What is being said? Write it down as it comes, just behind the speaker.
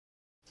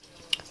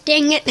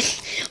Dang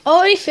it.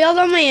 Already failed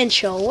on my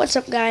intro. What's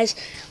up, guys?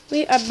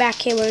 We are back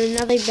here with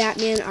another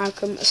Batman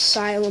Arkham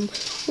Asylum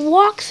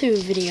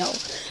walkthrough video.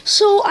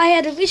 So, I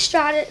had to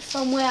restart it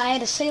from where I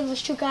had to save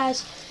those two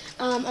guys.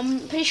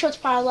 I'm pretty sure it's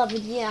part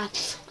 11, yeah.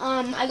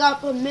 I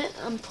got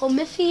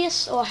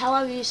Prometheus, or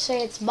however you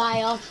say its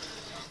bio.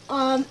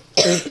 I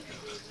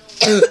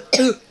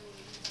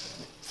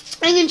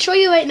can show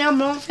you right now,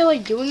 but I don't feel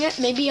like doing it.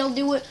 Maybe I'll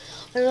do it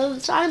another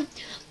time.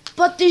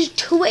 But there's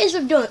two ways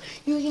of doing it.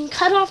 You can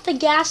cut off the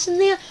gas in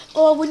there,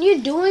 or when you're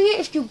doing it,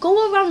 if you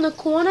go around the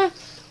corner,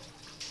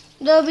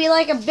 there'll be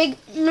like a big,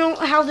 you know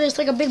how there's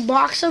like a big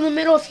box in the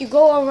middle? If you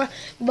go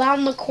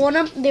around the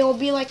corner, there will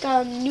be like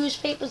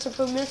newspapers of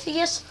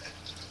Prometheus.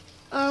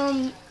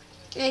 And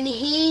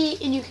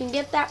you can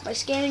get that by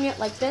scanning it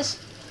like this.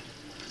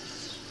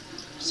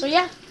 So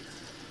yeah.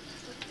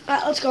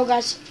 Alright, let's go,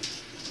 guys.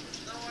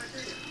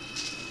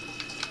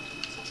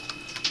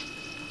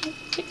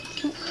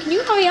 Can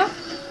you hurry up?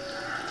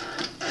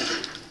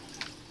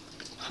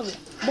 Hurry up,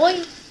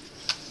 boy.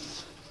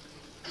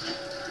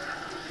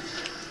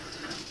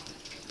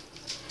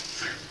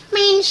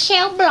 Main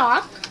shell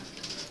block.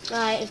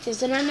 Alright, if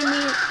there's an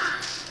enemy,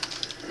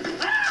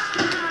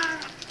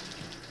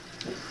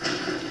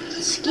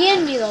 it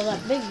scared me though,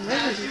 that big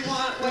ring.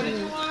 What did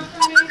you want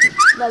from me?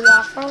 The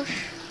waffles.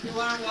 You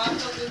want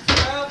waffles and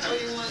syrup, or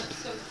you want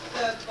some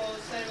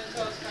cinnamon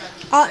toast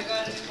crunch? I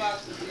got a new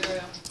box of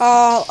cereal.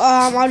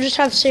 I'll just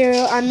have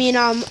cereal.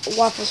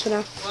 Waffles for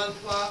now. Want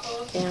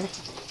waffles? Yeah.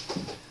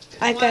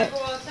 If you want to go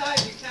outside,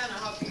 you can. I'll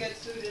help you get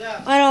suited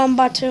up. I know, I'm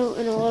about to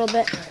in a little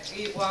bit. Right,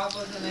 eat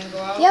waffles and then go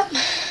out? Yep.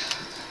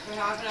 For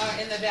half an hour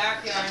in the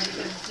backyard,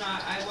 because it's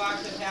not, I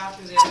walked the path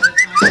through there, but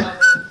it's not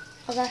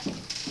covered. Okay.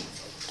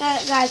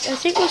 Guys, I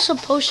think we're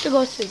supposed to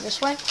go through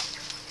this way.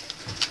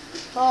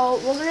 So,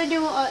 we're going to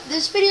do,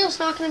 this video is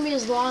not going to be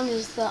as long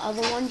as the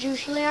other ones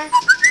usually are.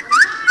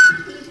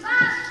 Keep up.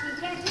 You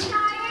get too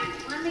tired?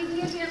 Let me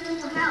give you a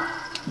little help.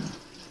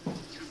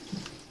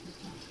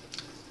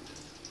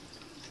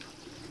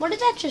 What did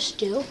that just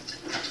do?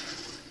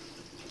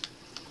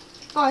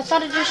 Oh, I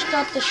thought it just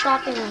got the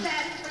shocking one.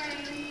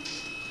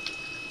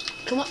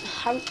 Come on,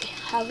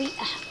 hurry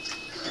up.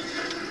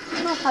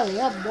 Come on, hurry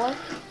up, boy.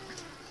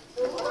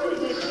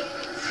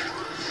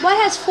 What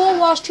has 4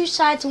 walls, 2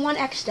 sides, and 1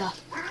 extra?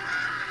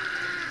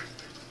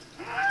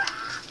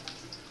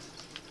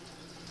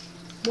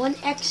 1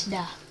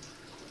 extra.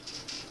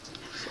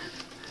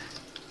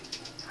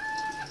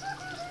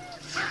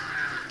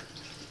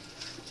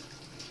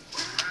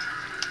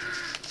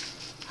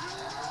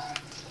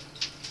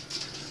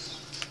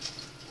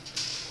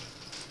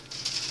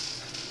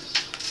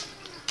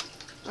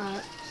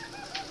 Alright.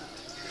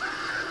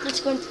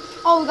 Let's go.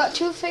 Oh, we got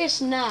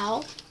Two-Face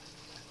now.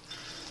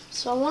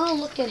 So I want to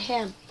look at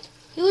him.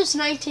 He was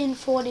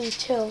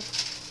 1942.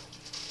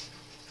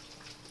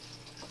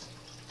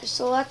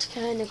 So that's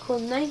kind of cool.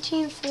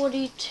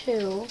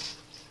 1942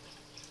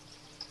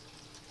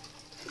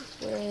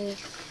 with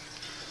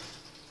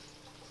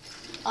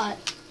so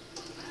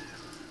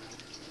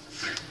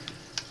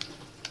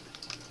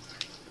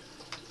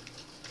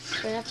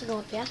I have to go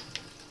up here.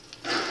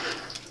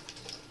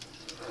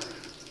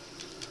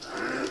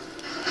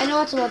 I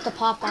know it's about to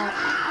pop out.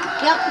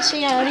 Yep,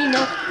 see, I already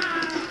know.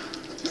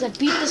 Because I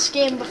beat this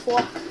game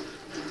before.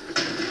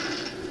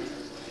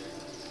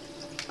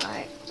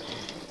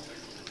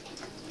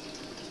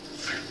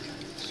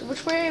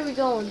 Which way are we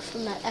going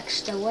from that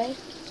extra way?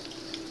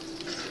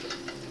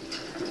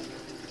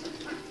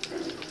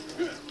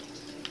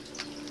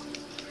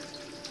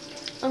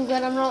 I'm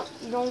good. Don't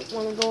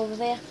want to go over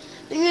there. I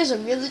think there's a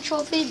really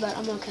trophy, but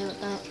I'm okay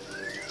with that.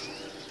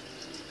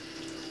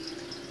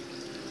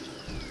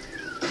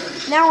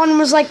 That one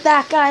was like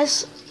that,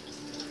 guys.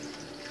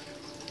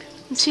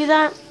 You see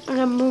that? And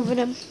I'm moving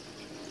him.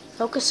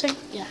 Focusing?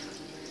 Yeah.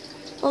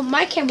 Well,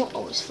 my camera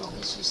always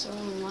focuses, so I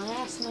don't know why I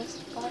asked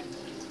myself, but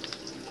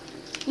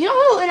you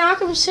know, in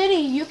Arkham City,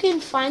 you can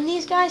find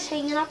these guys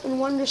hanging up in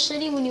Wonder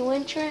City when you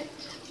enter it,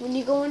 when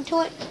you go into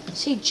it.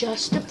 See,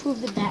 just to prove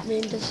that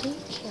Batman doesn't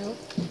kill.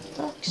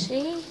 Look,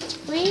 see? It's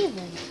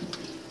breathing.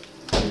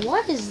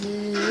 What is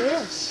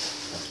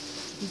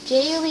this?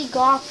 Daily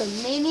Gotham.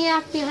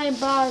 Maniac behind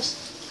bars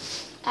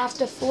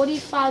after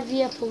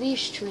 45-year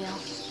police trail.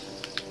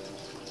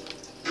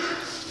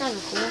 Kind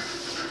of cool.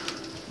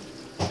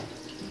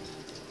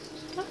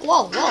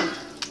 Whoa, whoa.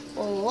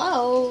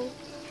 Whoa.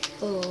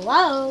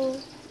 Whoa.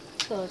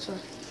 Oh, sorry.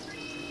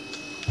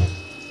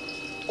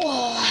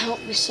 Oh, help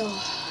me so.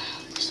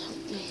 Just help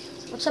me.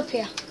 What's up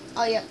here?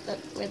 Oh, yeah,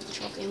 we have the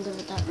trophy. I'm good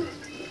with that.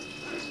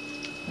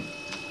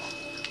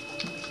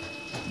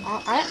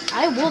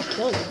 I will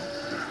kill you.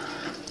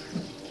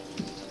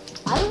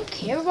 I don't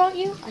care about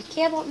you. I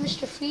care about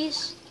Mr.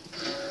 Freeze.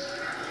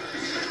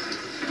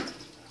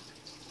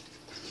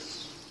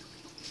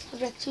 Is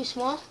that too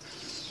small?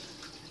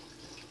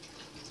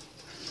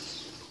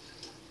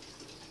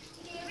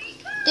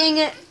 Dang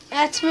it.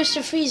 That's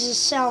Mr. Freeze's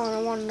cell, and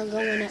I wanted to go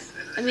in it.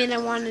 I mean, I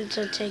wanted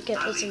to take it.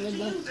 It's a good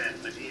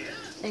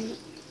thing.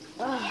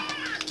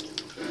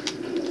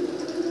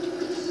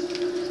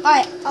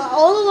 Alright,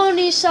 all alone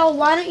in your cell,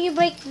 why don't you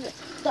break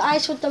the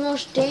ice with the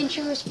most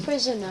dangerous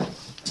prisoner?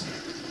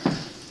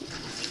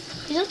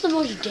 He's not the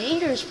most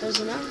dangerous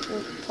prisoner.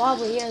 Well,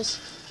 probably is.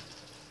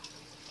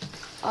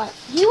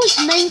 He was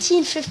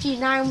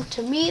 1959.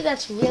 To me,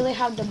 that's really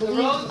hard to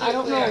believe. I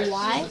don't know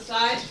why.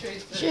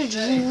 It's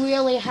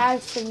really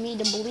hard for me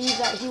to believe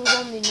that he was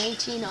only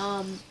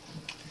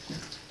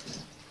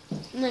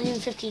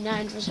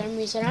 1959 for some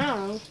reason. I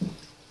don't know.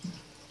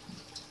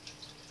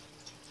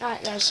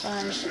 Alright, guys,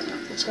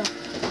 let's go.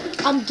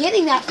 I'm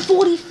getting that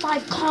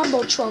 45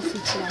 combo trophy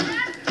today.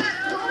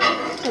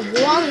 I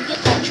want to get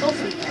that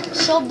trophy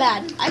so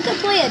bad. I could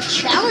play a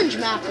challenge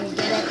map and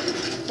get it,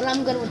 but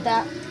I'm good with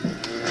that.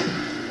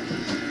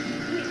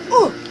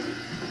 Ooh!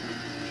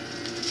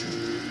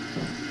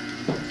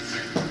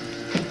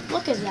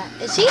 Look at that.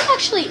 Is he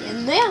actually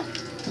in there?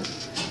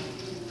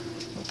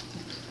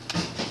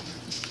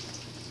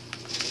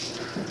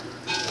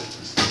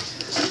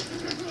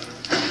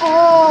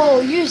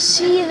 Oh, you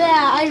see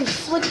that? I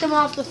flicked him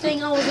off the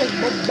thing. I was like,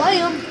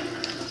 bam!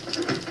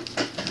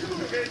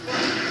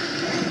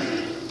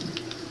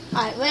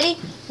 Alright, ready?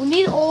 We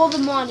need all the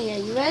money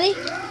here. You ready?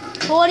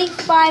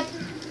 45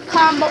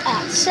 combo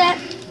at set.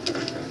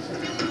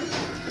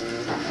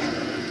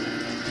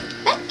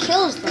 That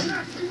kills them.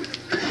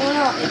 Oh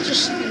no, it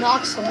just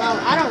knocks them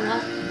out. I don't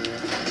know.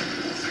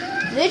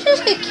 Did they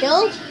just get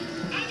killed?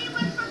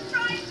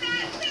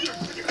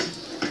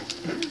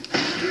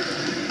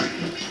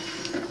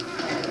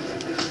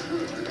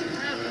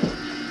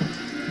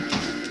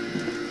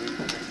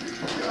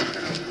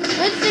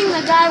 Good thing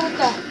the guy with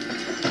the,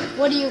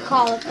 what do you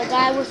call it? The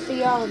guy with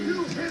the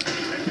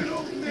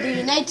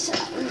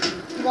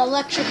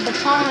electric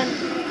baton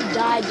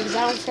died because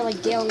I don't feel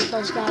like dealing with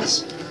those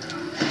guys.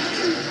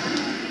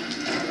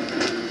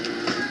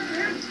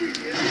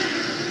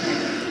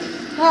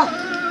 Oh.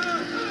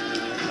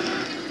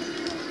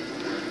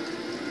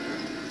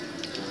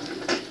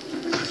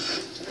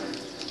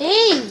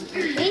 Dang.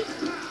 Okay.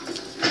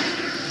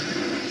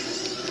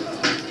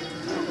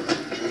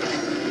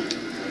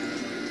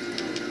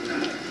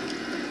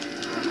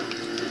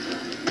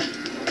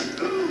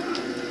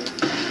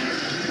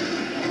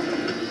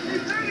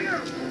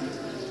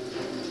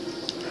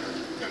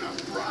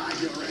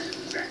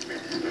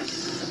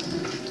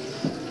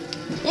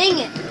 Dang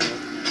it.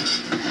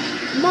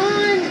 Come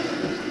on.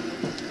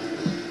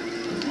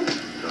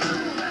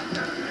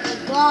 Oh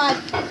God.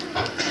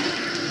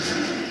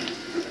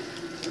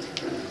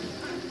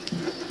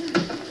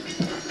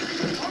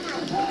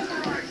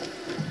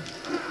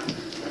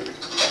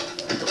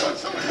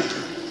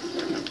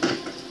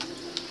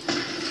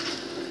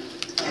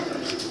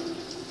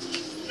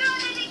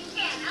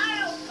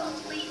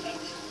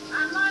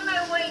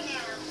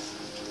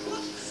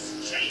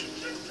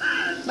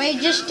 But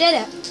you just did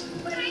it.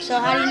 So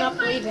how do you not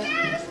believe it?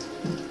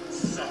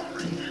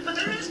 Sorry, but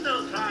there is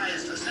no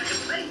prize for second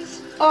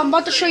place. Oh, I'm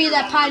about to show you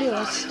that party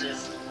list.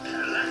 Next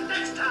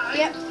time.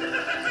 Yep.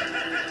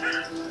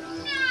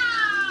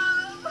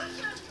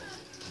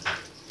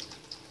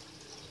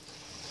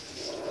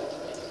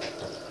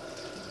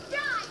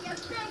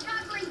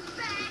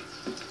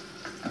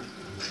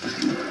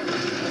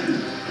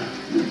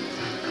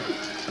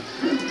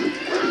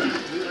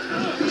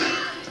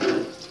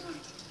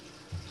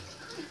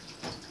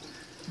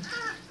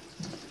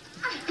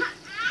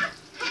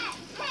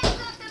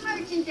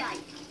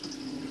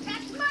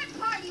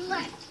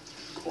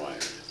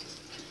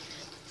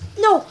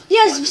 No,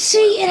 yes,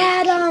 see, it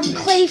had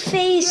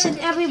Clayface and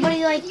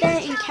everybody like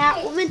that, and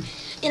Catwoman,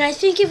 and I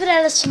think if it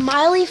had a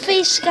smiley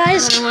face,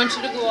 guys. I want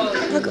you to go out.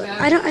 Look,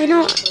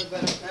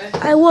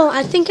 I will.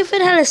 I think if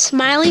it had a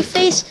smiley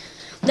face,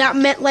 that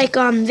meant like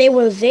they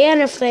were there,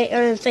 and if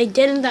they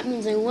didn't, that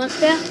means they weren't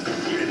there.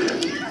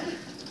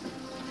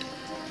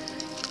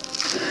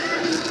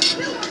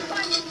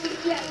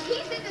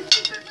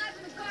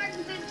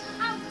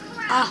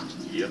 Ah.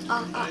 Yep.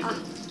 Damn.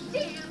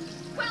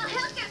 Well,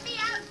 he'll get me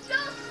out.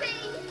 You'll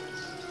see.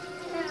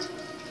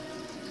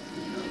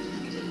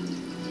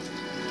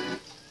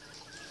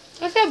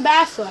 I feel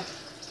bad for her.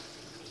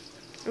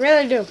 I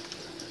really do.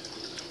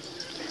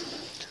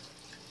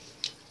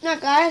 Now,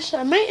 guys,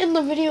 I might end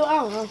the video. I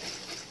don't know.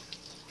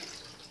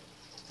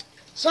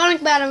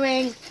 Sonic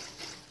Batarang.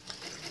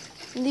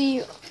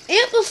 The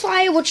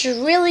amplifier, which is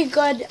really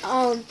good.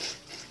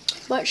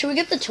 But should we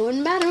get the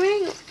twin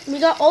Batarang? We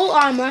got all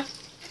armor.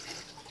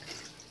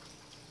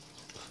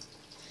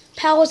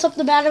 Powers up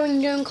the Batarang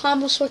during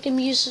combos so it can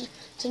be used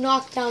to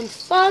knock down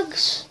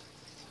thugs.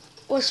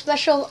 Or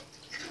special.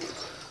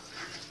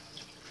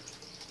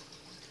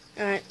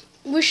 Alright.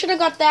 We should have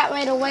got that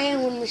right away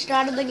when we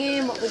started the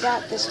game, but we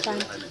got this time.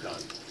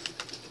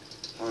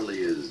 Harley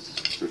is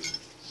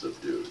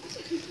subdued,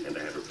 and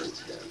I have her print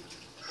scan.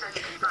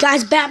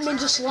 Guys, Batman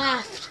just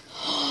laughed.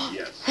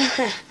 Yes.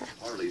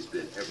 Harley's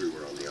been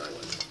everywhere on the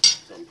island,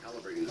 so I'm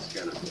calibrating the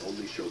scanner to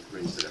only show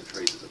prints that have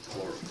traces of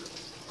chlorophyll.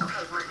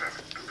 Okay,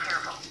 listen, be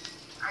careful.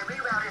 I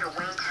rerouted a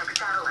Wayne Tech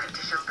satellite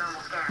to show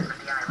thermal scans of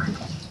the island.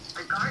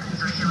 The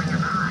gardens are showing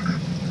up hot.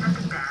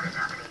 Nothing bad is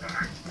happening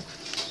there.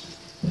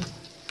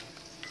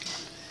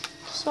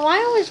 So I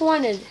always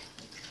wondered.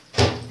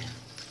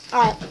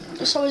 Alright,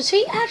 so is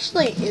he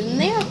actually in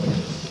there?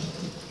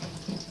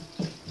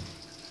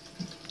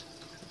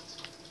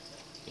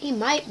 He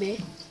might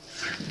be.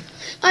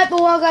 Alright, but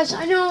well guys,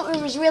 I know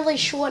it was really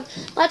short.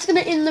 That's going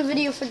to end the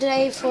video for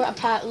today for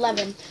part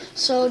 11.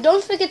 So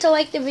don't forget to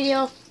like the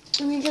video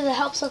because it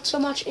helps out so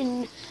much.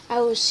 And I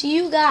will see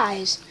you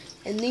guys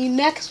in the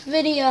next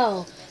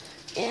video.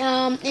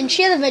 And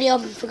share the video.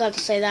 I forgot to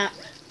say that.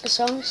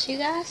 So see you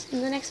guys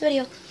in the next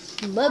video.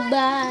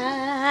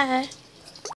 Bye-bye.